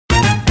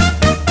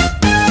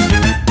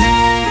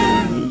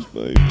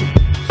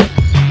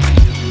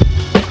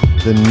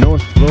The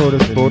North Florida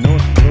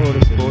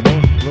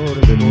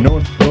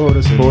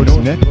Sports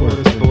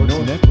Network.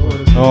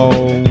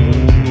 All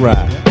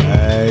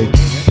right.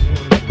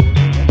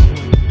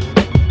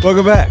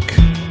 Welcome back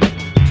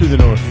to the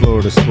North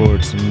Florida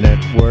Sports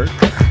Network.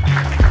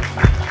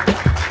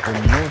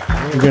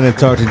 We're going to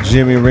talk to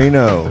Jimmy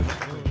Reno.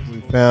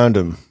 We found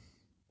him.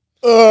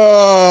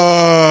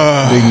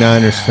 Big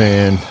Niners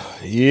fan.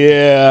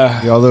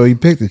 Yeah. Although he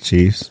picked the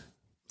Chiefs.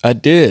 I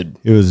did.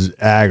 It was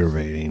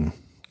aggravating.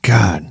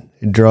 God.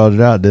 It drawed it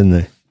out, didn't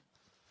they?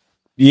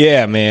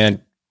 Yeah,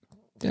 man.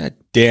 God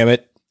damn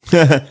it.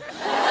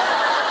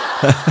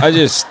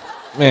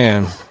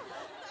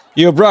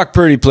 Brock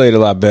Purdy played a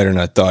lot better than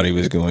I thought he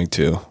was going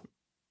to.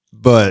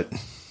 But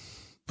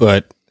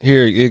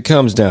here, it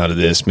comes down to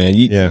this, man.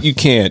 You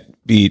can't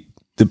beat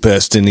the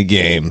best in the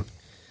game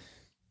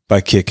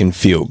by kicking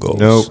field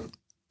goals.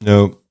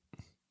 Nope.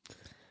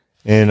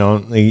 And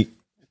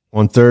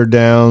on third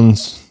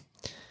downs,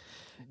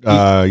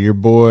 your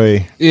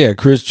boy,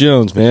 Chris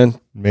Jones, man,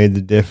 made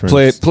the difference.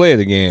 Play of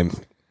the game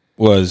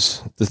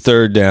was the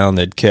third down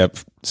that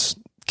kept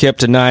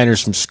the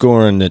Niners from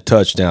scoring the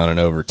touchdown in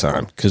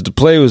overtime because the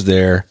play was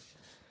there.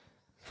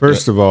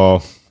 First of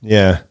all,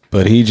 yeah,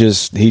 but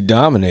he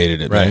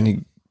dominated it, right.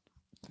 Man.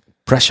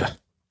 Pressure.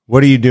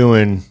 What are you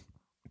doing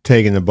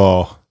taking the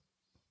ball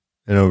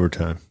in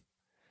overtime?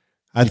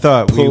 I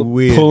thought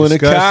we had pulling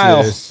discussed a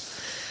Kyle.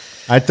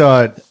 This. I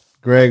thought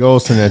Greg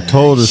Olson had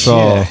told us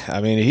all.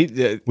 I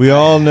mean, we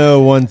all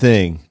know one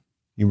thing.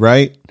 You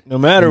right? No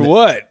matter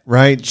what,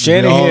 right?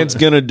 Shanahan's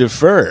going to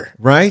defer,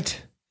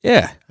 right?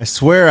 Yeah, I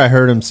swear I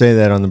heard him say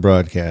that on the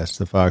broadcast,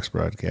 the Fox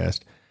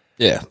broadcast.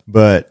 Yeah,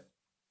 but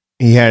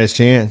he had his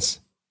chance.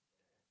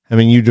 I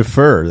mean, you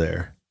defer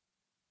there.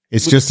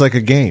 It's just like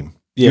a game.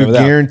 Yeah, you're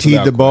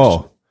guaranteed the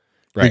ball.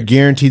 Right. You're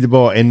guaranteed the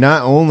ball, and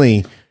not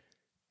only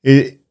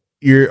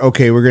you're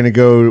okay.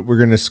 We're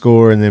gonna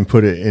score and then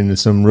put it into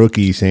some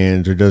rookie's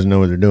hands or doesn't know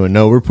what they're doing.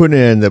 No, we're putting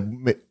it in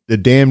the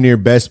damn near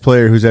best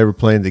player who's ever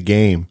played the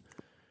game.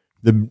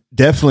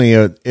 Definitely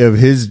of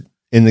his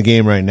in the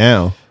game right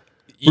now.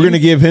 We're going to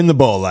give him the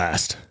ball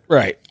last.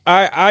 Right.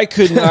 I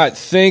could not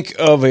think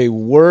of a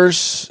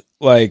worse,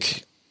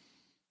 like,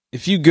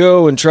 if you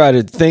go and try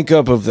to think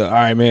up of all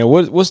right, man,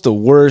 what's the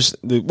worst,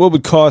 what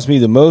would cause me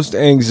the most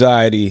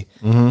anxiety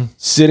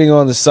sitting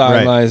on the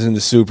sidelines in the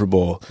Super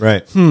Bowl?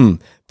 Right.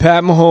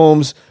 Pat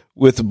Mahomes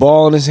with the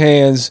ball in his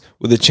hands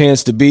with a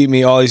chance to beat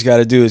me. All he's got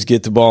to do is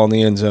get the ball in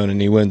the end zone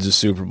and he wins the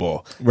Super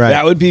Bowl. Right.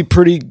 That would be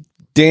pretty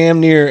damn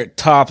near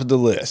top of the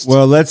list.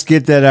 Well, let's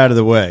get that out of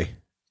the way.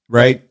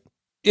 Right?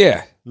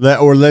 Yeah.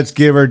 Let's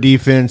give our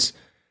defense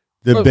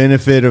the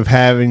benefit of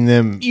having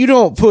them. You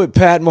don't put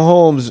Pat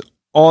Mahomes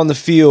on the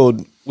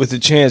field with a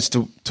chance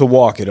to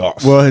walk it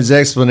off. Well, his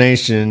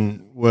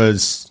explanation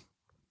was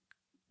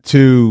he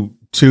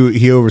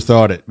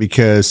overthought it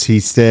because he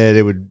said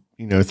it would,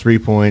 3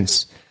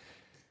 points.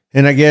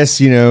 And I guess,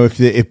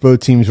 if both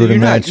teams were to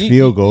match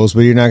field goals,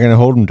 but you're not going to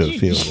hold them to a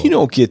field goal. You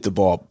don't get the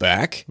ball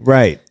back.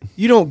 Right.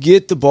 You don't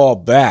get the ball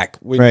back.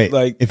 Right.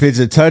 Like, if it's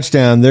a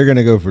touchdown, they're going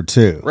to go for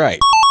 2. Right.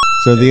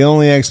 So the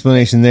only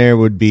explanation there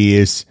would be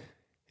is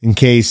in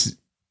case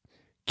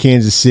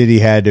Kansas City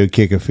had to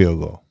kick a field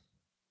goal.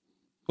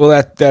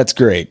 Well, that's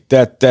great.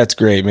 That's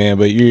great, man.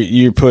 But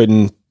you're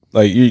putting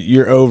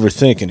you're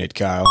overthinking it,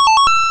 Kyle.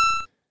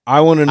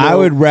 I want to know. I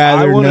would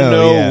rather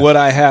know what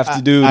I have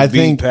to do. I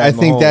think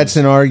that's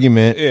an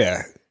argument.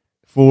 Yeah.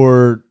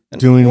 For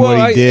doing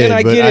what he did,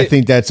 I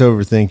think that's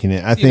overthinking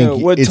it. I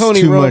think it's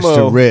Tony too much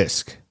to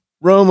risk.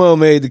 Romo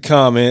made the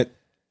comment.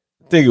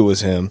 I think it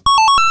was him.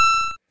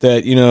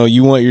 That,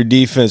 you want your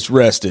defense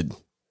rested.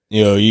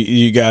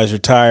 You guys are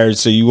tired,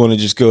 so you want to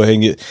just go ahead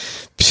and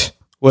get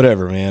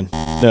whatever, man.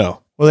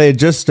 No. Well, they had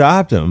just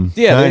stopped him.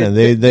 Yeah,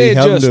 they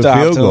held him to a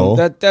field goal.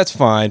 That's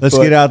fine. Let's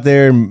get out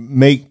there and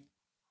make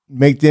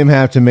them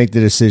have to make the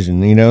decision.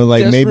 Maybe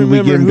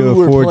we get them to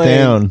a fourth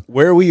down.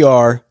 Where we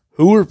are,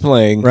 who we're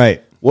playing,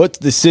 right? What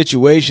the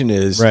situation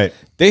is, right?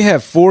 They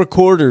have 4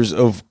 quarters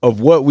of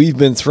what we've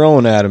been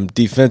throwing at them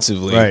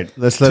defensively, right?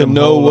 Let's let them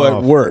know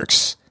what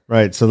works.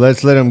 Right, so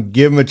let's let them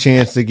give them a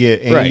chance to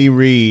get Andy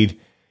Reid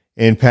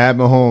and Pat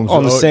Mahomes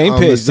on the same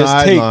page.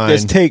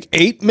 Let's take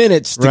 8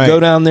 minutes to go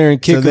down there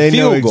and kick a field goal. So they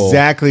know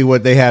exactly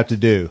what they have to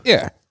do.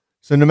 Yeah.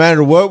 So no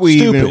matter what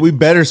we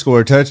better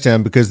score a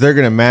touchdown because they're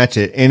going to match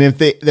it, and if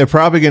they're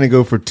probably going to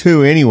go for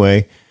 2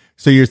 anyway.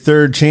 So your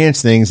third chance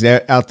thing's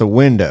out the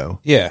window.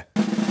 Yeah.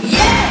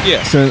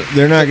 Yeah. So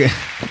they're not going.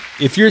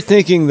 If you're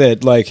thinking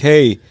that,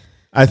 hey.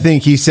 I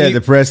think he set the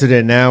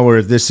precedent now where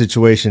if this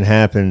situation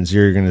happens,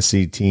 you're going to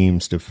see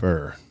teams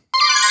defer.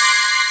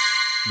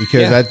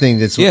 Because I think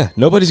that's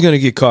nobody's going to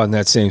get caught in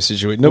that same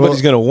situation.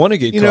 Nobody's going to want to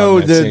get caught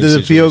in that same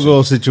situation. The field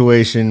goal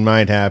situation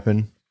might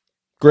happen.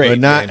 Great.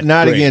 But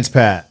not against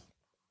Pat.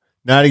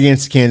 Not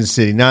against Kansas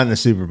City. Not in the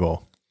Super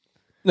Bowl.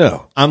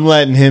 No. I'm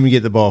letting him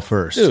get the ball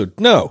first. Dude,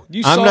 no.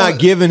 I'm not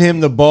giving him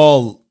the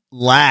ball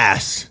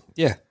last.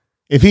 Yeah.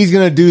 If he's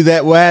going to do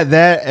that,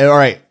 all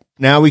right,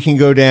 now we can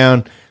go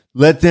down.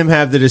 Let them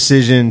have the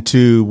decision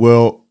to,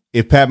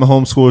 if Pat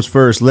Mahomes scores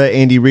first, let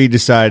Andy Reid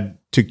decide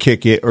to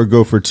kick it or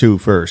go for 2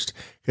 first.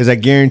 Because I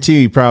guarantee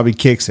he probably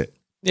kicks it.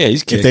 Yeah,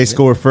 he's kicking if they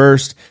score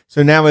first.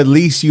 So now at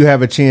least you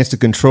have a chance to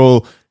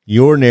control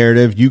your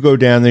narrative. You go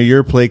down there,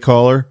 you're a play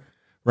caller,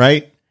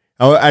 right?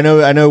 I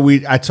know.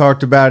 I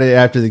talked about it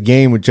after the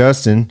game with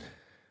Justin.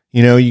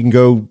 You know, you can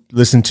go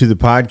listen to the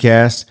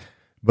podcast.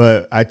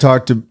 But I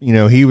talked to, you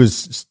know,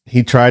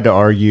 he tried to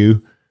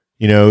argue,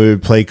 you know,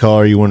 play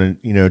caller, you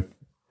want to, you know,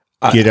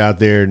 get out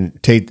there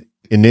and take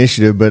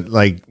initiative, but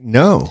like,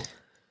 no,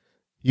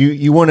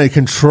 you want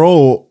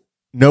to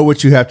know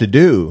what you have to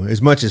do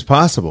as much as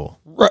possible.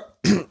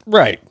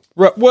 Right.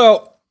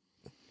 Well,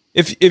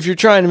 if you're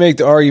trying to make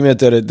the argument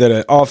that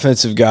an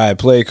offensive guy, a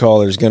play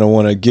caller, is going to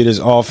want to get his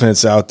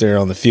offense out there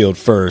on the field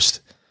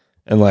first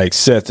and like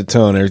set the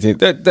tone and everything,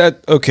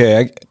 that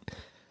okay,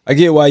 I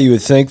get why you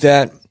would think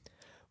that.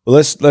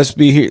 But let's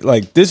be here.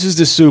 Like, this is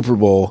the Super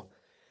Bowl.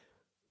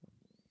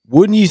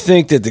 Wouldn't you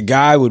think that the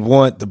guy would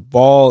want the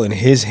ball in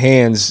his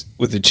hands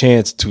with a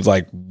chance to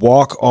like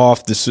walk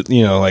off the,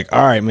 you know, like,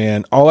 all right,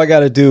 man, all I got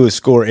to do is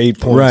score 8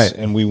 points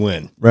and we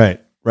win. Right.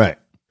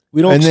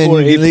 We don't score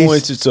 8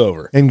 points, it's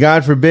over. And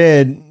God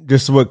forbid,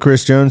 just what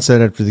Chris Jones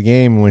said after the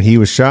game when he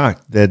was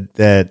shocked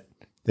that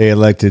they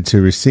elected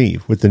to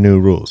receive with the new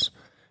rules.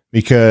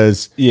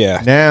 Because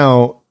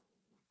now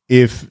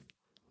if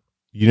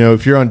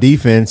you're on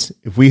defense,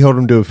 if we hold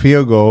them to a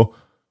field goal,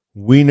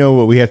 we know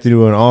what we have to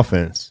do on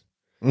offense.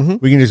 Mm-hmm.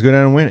 We can just go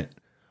down and win it.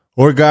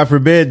 Or God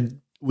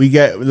forbid,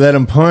 let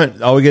them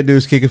punt. All we got to do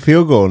is kick a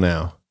field goal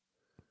now.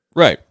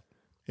 Right.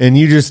 And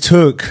you just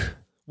took...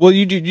 Well,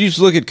 you just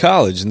look at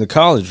college and the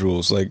college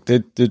rules. Like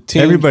the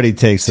team, everybody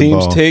takes the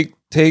ball.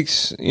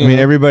 Takes.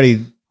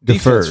 Everybody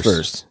defers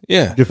first.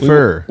 Yeah,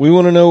 defer. We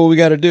want to know what we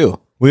got to do.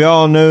 We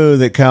all know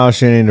that Kyle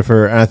Shanahan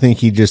defer. And I think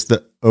he just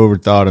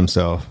overthought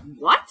himself.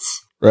 What?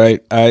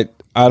 Right. I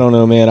don't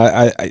know,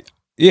 man.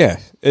 Yeah.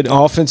 An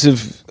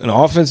offensive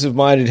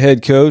minded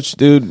head coach,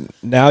 dude.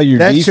 Now your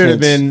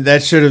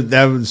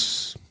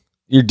defense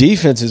your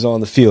defense is on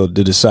the field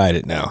to decide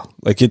it now.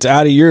 Like, it's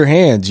out of your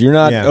hands. You're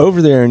not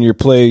over there in your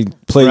play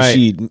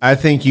sheet. I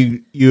think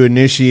you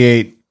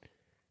initiate,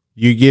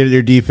 you get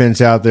your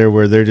defense out there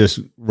where they're just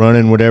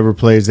running whatever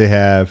plays they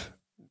have.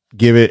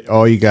 Give it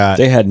all you got.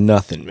 They had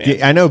nothing,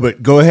 man. I know,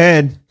 but go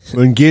ahead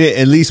and get it.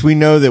 At least we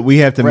know that we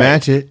have to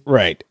match it.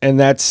 Right. And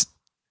that's,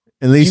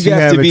 at least you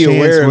have to be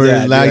aware of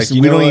that. Like, we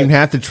don't even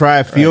have to try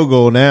a field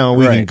goal now.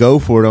 We can go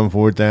for it on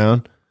 4th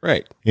down.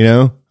 Right. You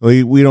know,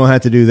 we don't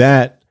have to do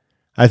that.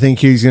 I think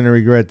he's going to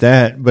regret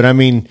that. But I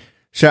mean,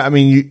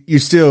 you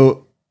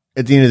still,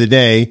 at the end of the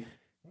day,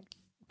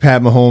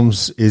 Pat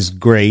Mahomes is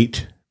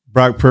great.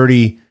 Brock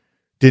Purdy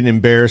didn't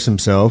embarrass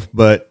himself,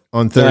 but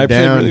on 3rd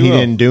down, he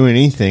didn't do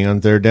anything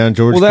on 3rd down.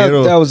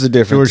 That was the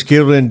difference. George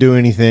Kittle didn't do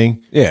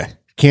anything. Yeah.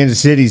 Kansas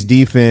City's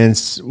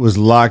defense was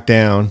locked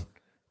down.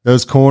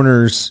 Those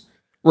corners,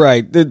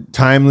 right? The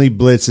timely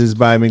blitzes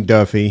by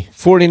McDuffie.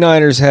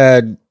 49ers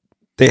had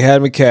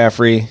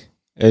McCaffrey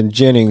and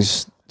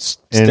Jennings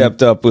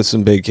stepped up with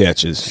some big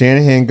catches.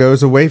 Shanahan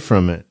goes away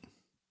from it.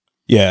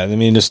 Yeah, I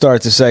mean, to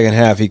start the second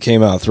half, he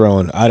came out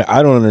throwing.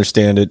 I don't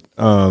understand it.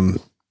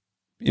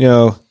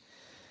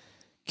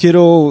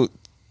 Kittle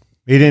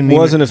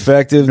wasn't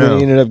effective. No. Then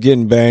he ended up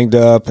getting banged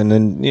up, and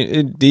then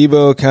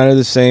Debo kind of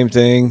the same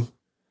thing.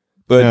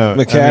 But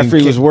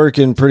McCaffrey was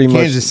working pretty much.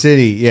 Kansas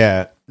City,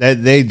 that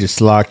they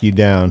just lock you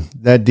down.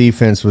 That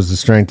defense was the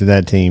strength of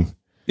that team.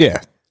 Yeah.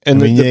 And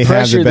the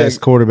pressure, the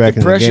best quarterback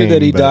in the game,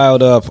 that he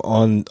dialed up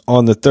on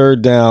the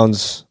 3rd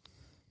downs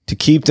to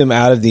keep them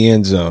out of the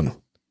end zone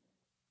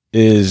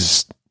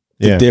is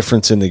the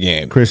difference in the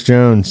game. Chris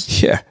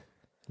Jones,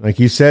 like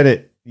you said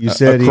it. You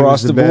said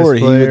across he was the board,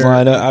 he would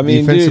line up. I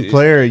mean, defensive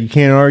player. You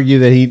can't argue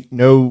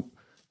that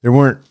there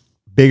weren't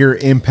bigger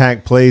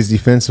impact plays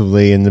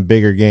defensively in the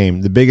bigger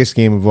game, the biggest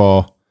game of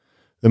all,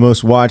 the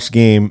most watched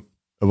game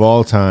of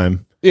all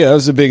time. Yeah, that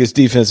was the biggest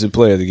defensive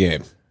play of the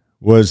game.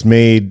 Was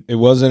made. It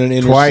wasn't an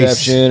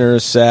interception or a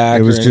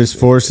sack. It was just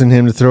forcing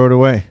him to throw it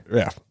away.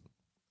 Yeah.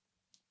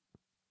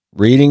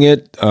 Reading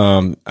it,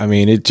 I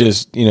mean, it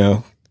just,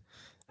 it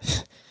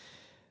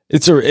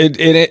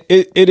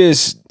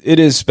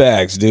is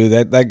Spags,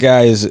 dude. That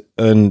guy is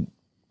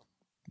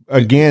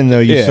again though.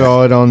 You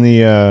saw it on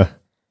the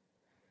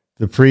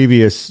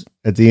previous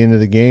at the end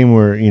of the game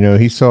where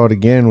he saw it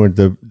again with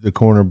the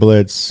corner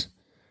blitz.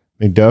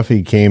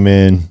 McDuffie came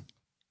in,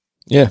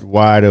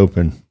 wide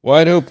open.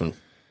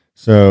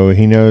 So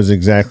he knows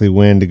exactly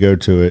when to go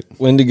to it.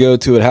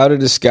 How to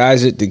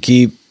disguise it to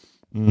keep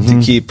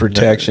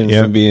protection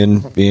from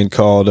being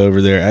called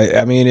over there.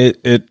 I mean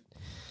it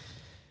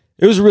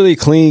was a really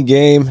clean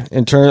game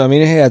in terms. I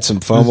mean, it had some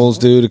fumbles,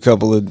 dude. A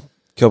couple of.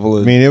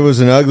 I mean, it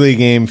was an ugly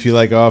game if you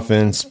like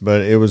offense,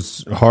 but it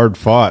was hard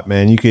fought,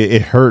 man.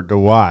 It hurt to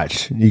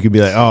watch. You could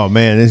be like, oh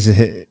man, these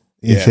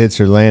hits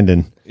are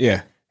landing.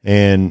 Yeah,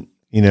 and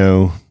they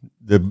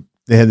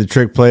had the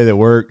trick play that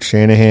worked.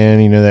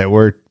 Shanahan, that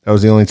worked. That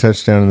was the only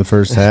touchdown in the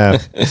first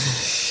half.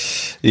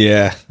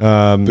 Yeah.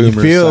 You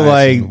feel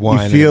like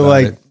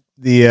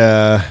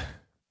the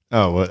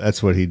well,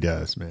 that's what he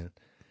does, man.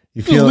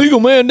 You feel illegal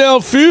man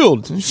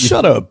downfield.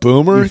 Shut up,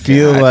 Boomer. You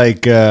feel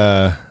like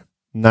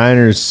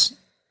Niners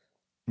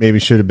maybe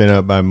should have been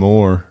up by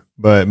more,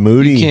 but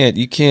Moody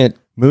You can't.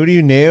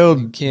 Moody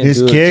nailed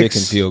his kicks.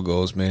 Kicking field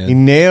goals, man. He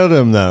nailed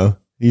them though.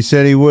 He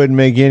said he wouldn't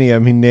make any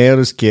of them. He nailed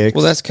his kicks.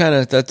 Well, that's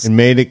and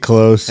made it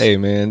close. Hey,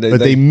 man,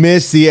 they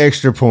missed the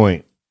extra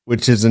point,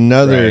 which is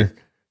another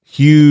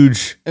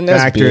huge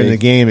factor in the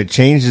game. It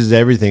changes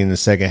everything in the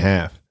second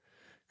half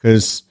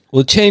because.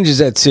 Well, it changes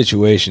that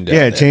situation.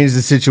 It changes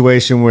the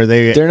situation where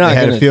they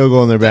had a field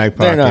goal in their back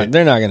pocket.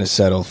 They're not going to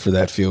settle for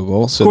that field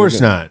goal. So of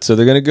course not. So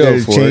they're going to go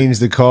for it. Change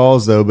the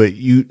calls though, but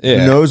who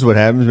knows what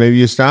happens? Maybe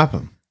you stop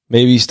them.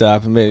 Maybe you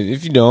stop them. Maybe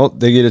if you don't,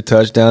 they get a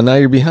touchdown. Now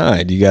you're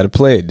behind. You got to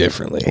play it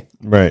differently.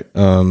 Right.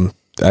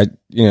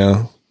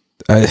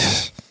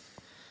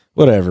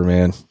 Whatever,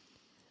 man.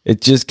 It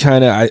just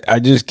kind of, I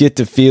just get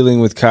the feeling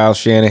with Kyle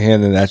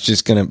Shanahan that that's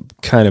just going to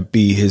kind of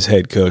be his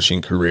head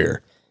coaching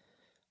career.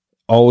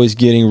 Always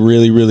getting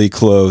really, really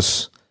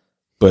close,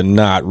 but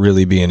not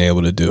really being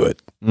able to do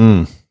it.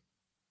 Kind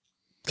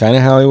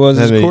of how he was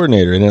as a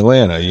coordinator in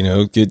Atlanta,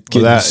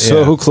 getting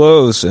so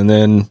close and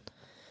then.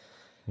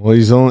 Well,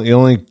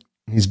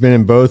 he's been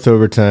in both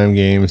overtime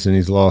games and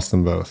he's lost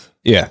them both.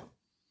 Yeah.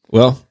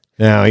 Well,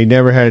 now he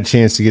never had a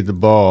chance to get the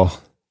ball.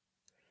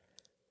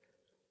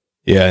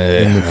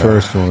 Yeah, in the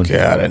first one.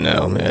 God, I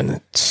know,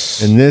 man.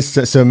 And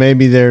this, so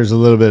maybe there's a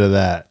little bit of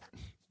that.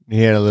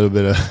 He had a little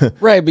bit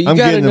of right, but I'm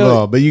getting the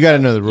ball, but you got to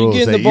know the rules.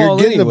 You're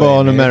getting the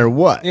ball no matter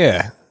what.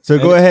 Yeah. So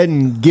go ahead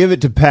and give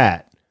it to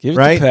Pat. Give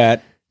it to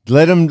Pat.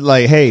 Let him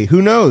hey,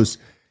 who knows?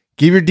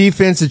 Give your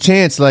defense a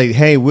chance.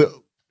 Hey,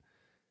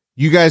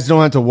 you guys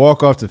don't have to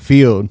walk off the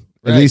field.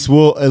 Right. At least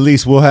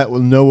we'll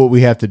know what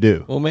we have to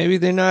do. Well, maybe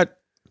they're not.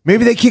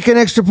 Maybe they kick an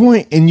extra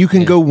point and you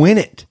can go win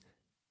it.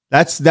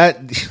 That's that.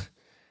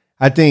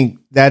 I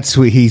think that's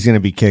what he's going to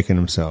be kicking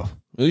himself.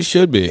 He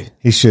should be.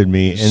 He should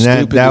be.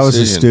 And that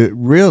was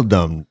real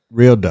dumb.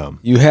 Real dumb.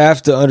 You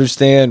have to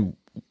understand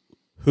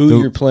who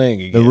you're playing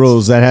against. The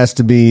rules, that has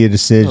to be a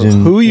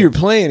decision. Who you're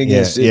playing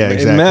against.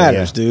 Exactly, it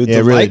matters, dude.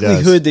 The really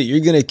likelihood that you're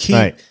going to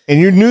keep and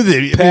you knew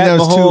that Pat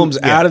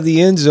Mahomes out of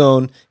the end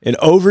zone in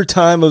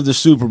overtime of the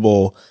Super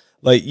Bowl,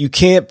 you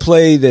can't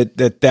play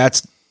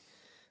that's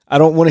I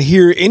don't want to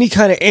hear any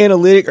kind of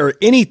analytic or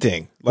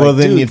anything. Well,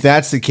 then if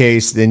that's the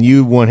case, then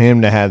you want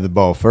him to have the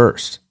ball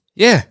first.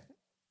 Yeah.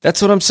 That's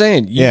what I'm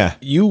saying.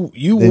 You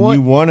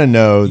want to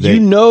know that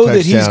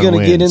that he's going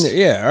to get in there.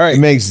 Yeah, all right.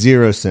 It makes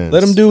zero sense.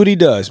 Let him do what he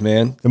does,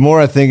 man. The more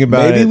I think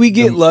about it, maybe we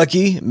get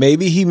lucky.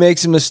 Maybe he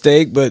makes a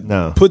mistake, but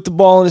put the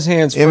ball in his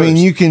hands first. I mean,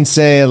 you can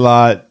say a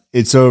lot.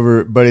 It's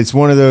over, but it's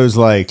one of those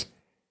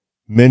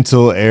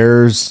mental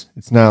errors.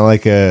 It's not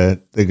like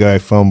the guy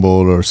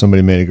fumbled or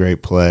somebody made a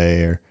great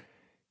play, or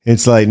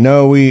it's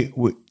no, we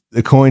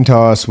the coin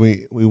toss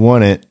we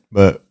won it,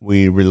 but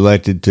we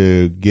elected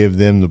to give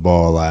them the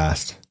ball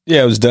last.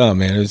 Yeah, it was dumb,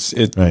 man.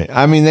 Right.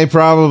 I mean,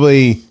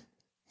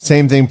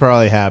 same thing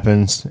probably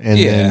happens, and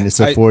then it's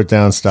a fourth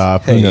down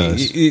stop. Who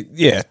knows?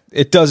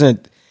 It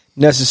doesn't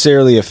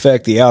necessarily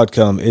affect the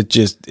outcome.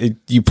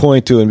 You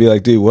point to it and be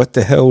like, dude, what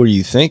the hell were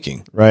you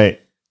thinking?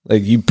 Right.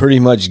 You pretty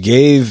much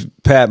gave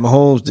Pat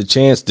Mahomes the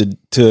chance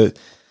to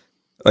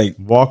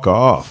walk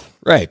off.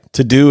 Right.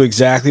 To do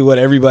exactly what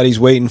everybody's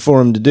waiting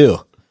for him to do.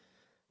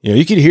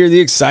 You could hear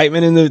the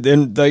excitement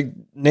and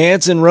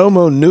Nance and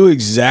Romo knew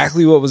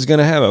exactly what was going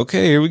to happen.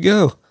 Okay, here we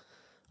go.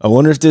 I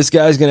wonder if this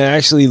guy's going to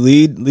actually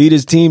lead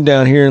his team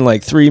down here in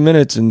 3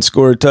 minutes and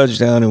score a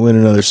touchdown and win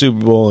another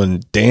Super Bowl.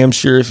 And damn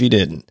sure if he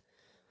didn't.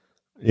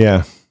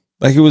 Yeah,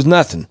 it was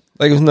nothing.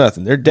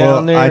 They're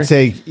down there. I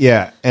take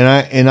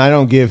and I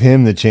don't give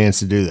him the chance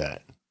to do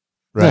that.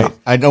 Right. No.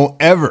 I don't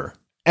ever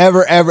do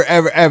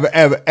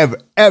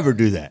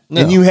that.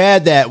 No. And you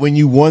had that when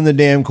you won the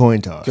damn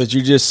coin toss. Because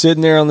you're just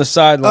sitting there on the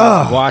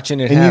sideline watching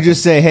it happen. And you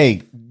just say,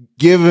 hey,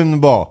 give him the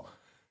ball.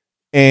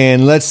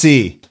 And let's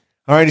see.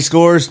 All right, he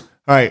scores.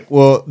 All right,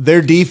 well,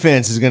 their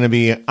defense is going to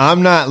be,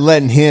 I'm not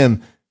letting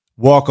him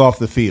walk off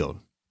the field,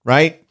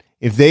 right?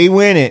 If they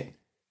win it,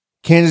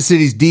 Kansas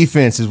City's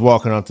defense is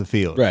walking off the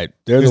field. Right.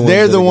 They're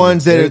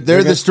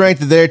the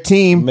strength of their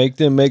team. Make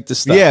them make the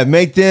stop. Yeah,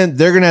 they're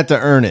going to have to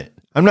earn it.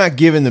 I'm not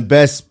giving the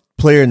best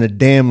player in the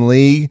damn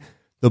league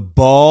the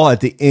ball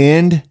at the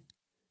end.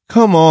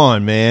 Come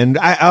on, man.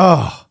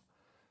 Dumb.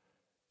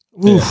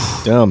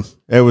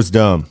 It was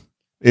dumb.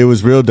 It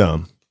was real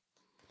dumb.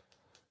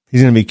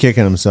 He's going to be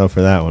kicking himself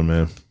for that one,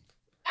 man.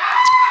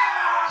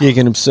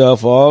 Kicking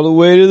himself all the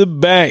way to the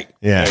bank.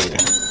 Yeah.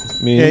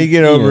 You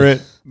get over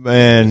it.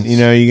 Man,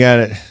 you got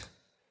it.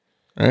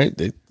 All right.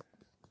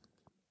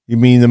 You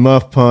mean the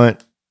muff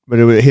punt, but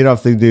it would hit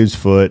off the dude's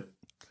foot.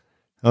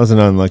 That was an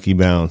unlucky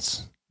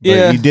bounce.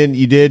 But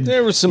you did.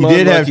 There was some. You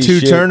did have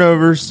two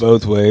turnovers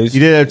both ways. You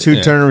did have two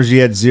turnovers.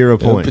 You had 0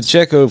 points.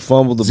 Pacheco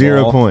fumbled the ball.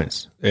 0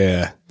 points.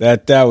 Yeah,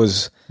 that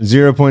was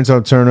 0 points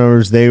on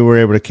turnovers. They were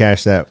able to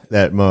cash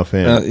that muff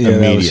in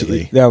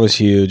immediately. That was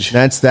huge.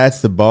 That's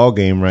the ball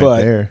game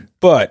there.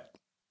 But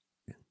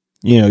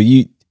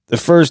the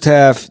first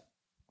half,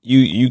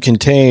 you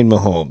contained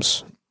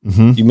Mahomes.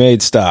 Mm-hmm. You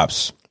made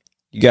stops.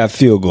 you got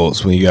field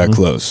goals when you got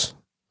close.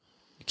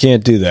 You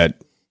can't do that.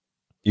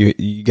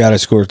 You got to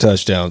score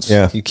touchdowns.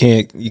 Yeah. You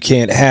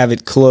can't have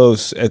it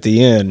close at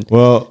the end.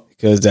 Well,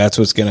 because that's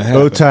what's going to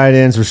happen. Both tight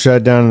ends were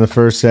shut down in the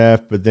first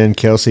half, but then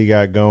Kelsey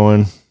got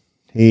going.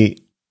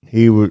 He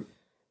would.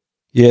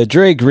 Yeah,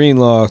 Dre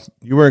Greenlaw.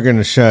 You weren't going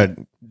to shut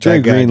Dre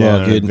that guy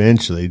Greenlaw down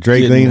eventually.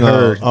 Dre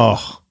Greenlaw.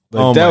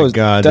 Oh my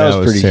God, that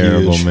was pretty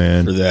terrible, huge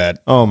man. For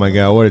that. Oh my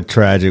God, what a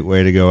tragic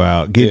way to go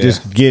out.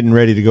 Just getting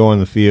ready to go on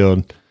the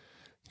field,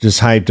 just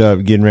hyped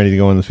up, getting ready to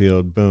go on the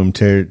field. Boom,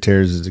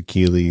 tears his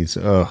Achilles.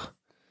 Oh.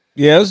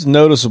 Yeah, it was a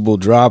noticeable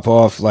drop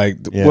off.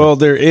 Well,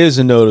 there is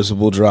a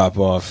noticeable drop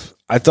off.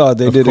 I thought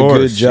they did a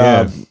good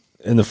job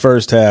in the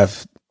first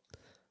half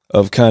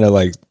of kind of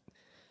like.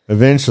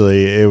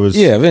 Eventually, it was.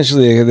 Yeah,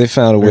 eventually they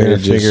found a way to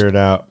figure it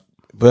out.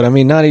 But I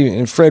mean, not even.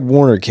 And Fred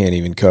Warner can't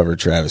even cover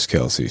Travis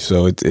Kelce,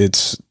 so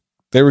it's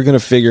they were going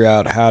to figure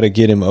out how to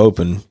get him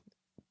open.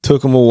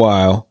 Took them a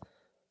while.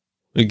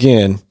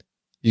 Again,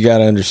 you got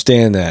to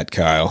understand that,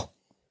 Kyle.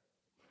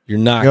 You're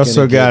not. You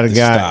also got a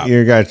guy.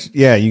 You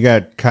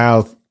got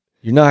Kyle.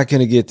 You're not going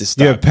to get the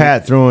stop. You have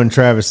Pat throwing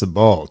Travis the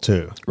ball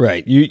too.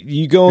 Right.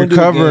 You go You're into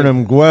covering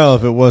him well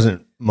if it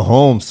wasn't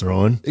Mahomes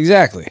throwing.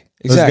 Exactly.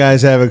 Those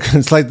guys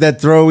it's like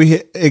that throw we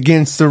hit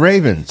against the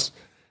Ravens.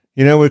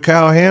 With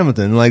Kyle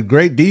Hamilton,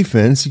 great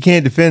defense. You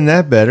can't defend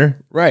that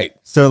better. Right.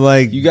 So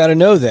you got to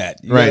know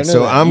that. Right.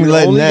 So I'm You're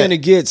letting only that. going to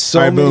get so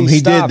all right, many boom. He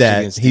did stops that.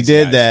 against He these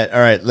did guys. that.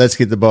 All right. Let's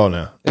get the ball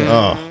now.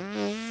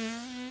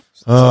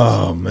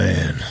 Oh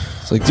man.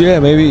 It's like, yeah,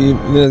 maybe,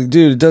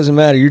 dude, it doesn't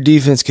matter. Your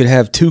defense could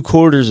have 2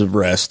 quarters of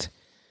rest,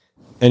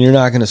 and you're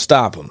not going to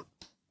stop him.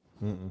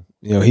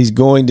 He's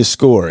going to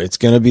score. It's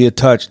going to be a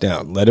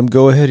touchdown. Let him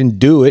go ahead and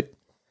do it,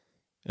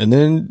 and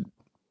then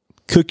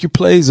cook your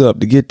plays up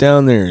to get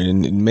down there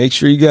and make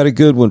sure you got a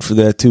good one for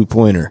that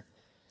 2-pointer.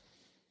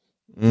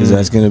 Because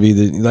that's going to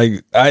be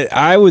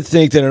I would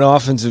think that an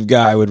offensive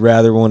guy would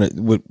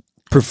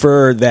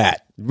prefer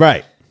that.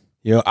 Right.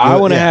 I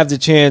want to have the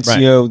chance,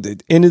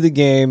 the end of the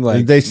game.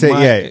 Like they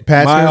say,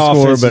 Pat's going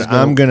to score, but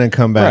I'm going to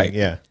come back. Right.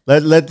 Yeah.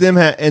 Let them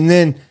have, and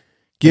then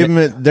give them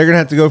it. They're going to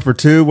have to go for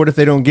 2. What if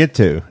they don't get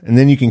 2? And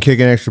then you can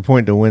kick an extra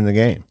point to win the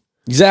game.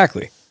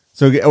 Exactly.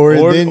 So,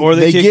 or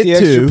they kick get the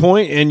extra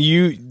point, and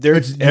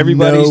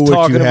everybody's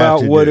talking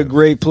about what a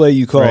great play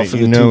you call for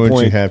the 2 point.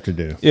 What you have to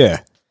do.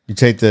 Yeah. You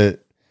take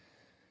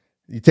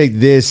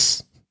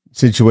this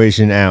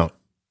situation out.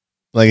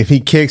 Like if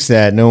he kicks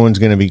that, no one's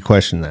going to be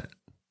questioning that.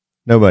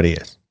 Nobody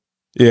is.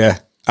 Yeah.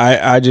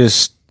 I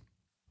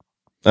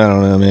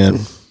don't know, man.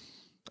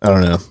 I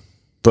don't know.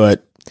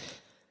 But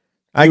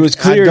it was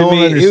clear to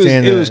me.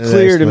 It was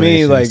clear to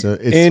me,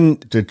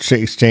 to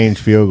exchange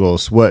field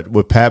goals. What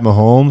with Pat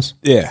Mahomes?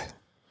 Yeah,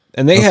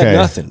 and they had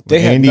nothing.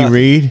 They had Andy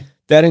Reid.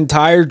 That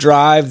entire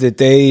drive that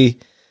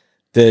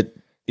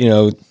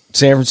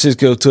San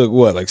Francisco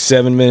took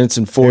 7 minutes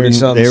and 40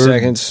 something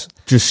seconds.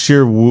 Just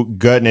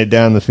gutting it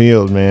down the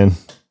field, man.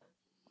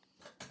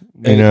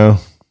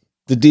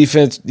 The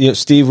defense,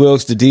 Steve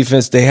Wilkes, the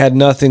defense, they had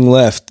nothing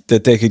left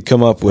that they could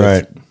come up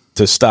with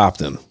to stop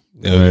them.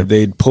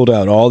 They'd pulled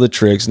out all the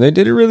tricks, and they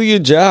did a really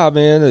good job,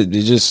 man.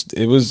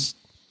 It was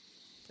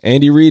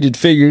Andy Reid had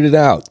figured it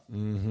out.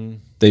 Mm-hmm.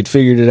 They'd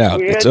figured it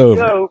out. It's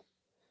over.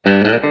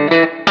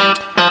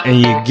 And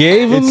you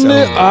gave them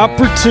the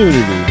opportunity,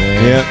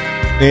 man. Yep,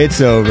 it's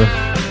over.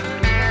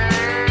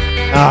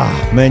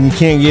 Man, you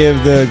can't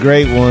give the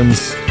great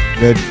ones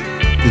the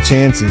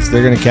chances.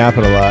 They're going to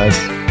capitalize.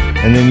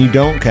 And then you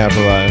don't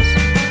capitalize.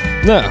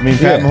 No. I mean,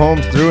 Pat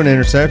Mahomes threw an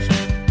interception.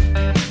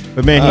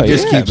 But, man, he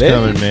just keeps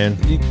coming, man.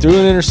 He threw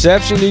an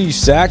interception. You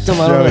sacked him.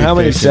 I don't know how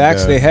many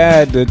sacks they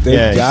had that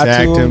they got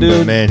to him, dude.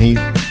 But, man, he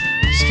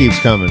just keeps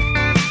coming.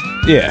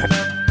 Yeah.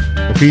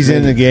 If he's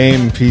in the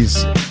game,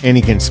 and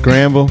he can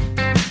scramble,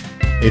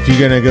 if you're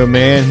going to go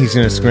man, he's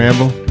going to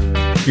scramble.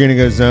 If you're going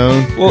to go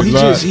zone,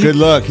 good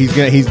luck. He's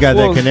got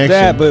that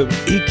connection. But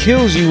he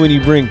kills you when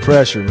you bring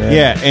pressure, man.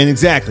 Yeah, and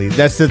exactly.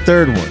 That's the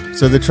third one.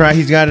 So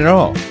he's got it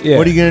all. Yeah.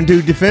 What are you going to do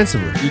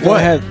defensively?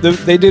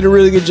 They did a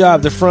really good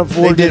job. The front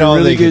four did a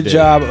really good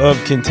job of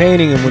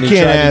containing him when he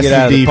tried to get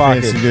out of the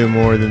pocket. You can't ask the defense to do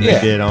more than they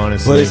did,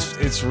 honestly.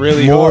 But it's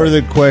really more hard. of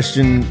the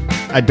question.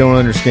 I don't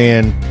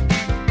understand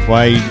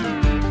why.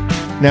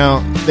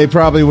 Now they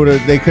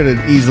could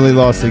have easily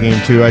lost the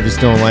game too. I just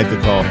don't like the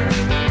call.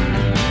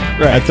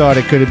 Right. I thought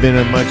it could have been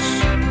a much.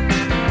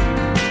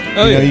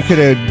 You could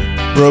have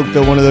broke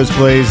one of those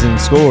plays and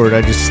scored.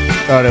 I just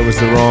thought it was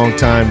the wrong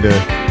time to.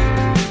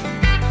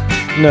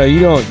 No, you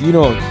don't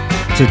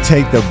to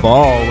take the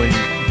ball when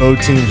both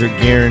teams are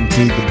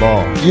guaranteed the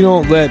ball. You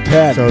don't let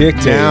Pat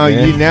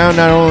dictate. Now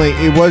not only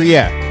you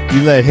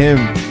let him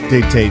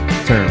dictate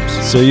terms.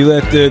 So you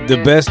let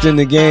the best in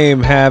the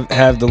game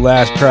have the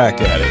last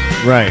crack at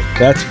it. Right.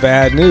 That's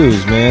bad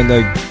news, man.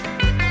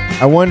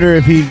 I wonder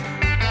if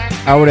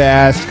I would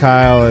have asked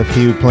Kyle if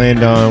he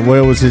planned on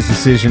what was his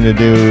decision to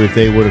do if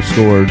they would have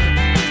scored.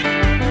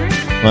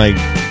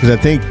 Because I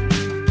think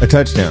a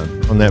touchdown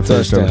on that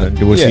first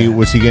overtime. Was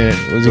he going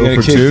to go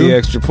for 2? Kick the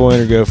extra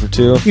point or go for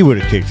 2? He would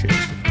have kicked the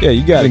extra point. Yeah,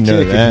 you got to kick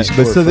know that. if you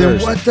But score so then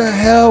first. what the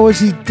hell was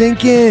he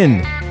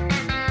thinking?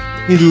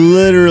 He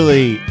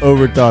literally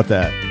overthought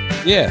that.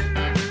 Yeah.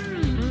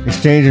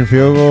 Exchanging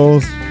field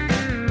goals.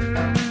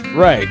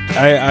 Right.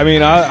 I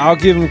mean, I'll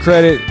give him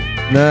credit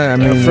No, I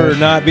mean for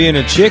not being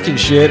a chicken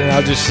shit, and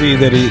I'll just see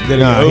that he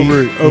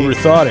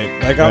overthought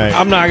it. Like Right.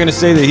 I'm not going to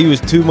say that he was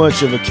too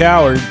much of a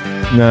coward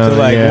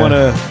to want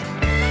to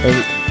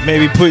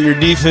maybe put your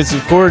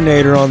defensive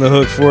coordinator on the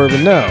hook for it,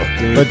 but no.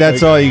 Dude. But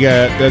that's all you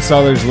got. That's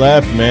all there's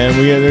left, man.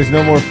 There's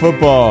no more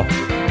football.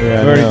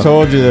 Yeah, I already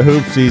told you the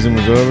hoop season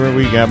was over.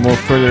 We got more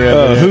further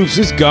evidence. Hoops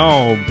is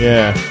gone.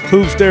 Yeah.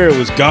 Hoops there, it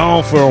was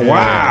gone for a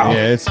while.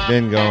 Yeah, it's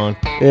been gone.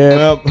 Yeah.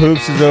 Well,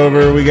 hoops is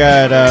over. We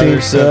got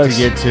Team stuff sucks.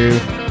 to get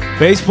to.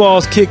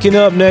 Baseball's kicking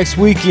up next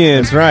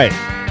weekend. That's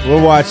right.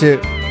 We'll watch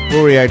it.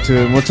 We'll react to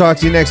it. And we'll talk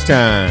to you next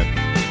time.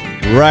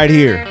 Right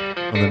here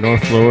on the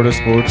North Florida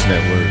Sports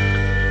Network.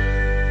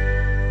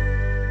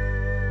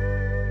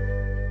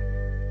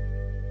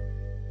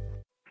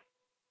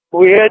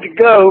 We had to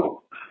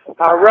go.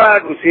 Our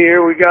ride was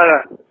here. We got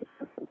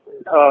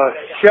a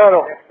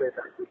shuttle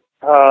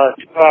to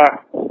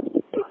our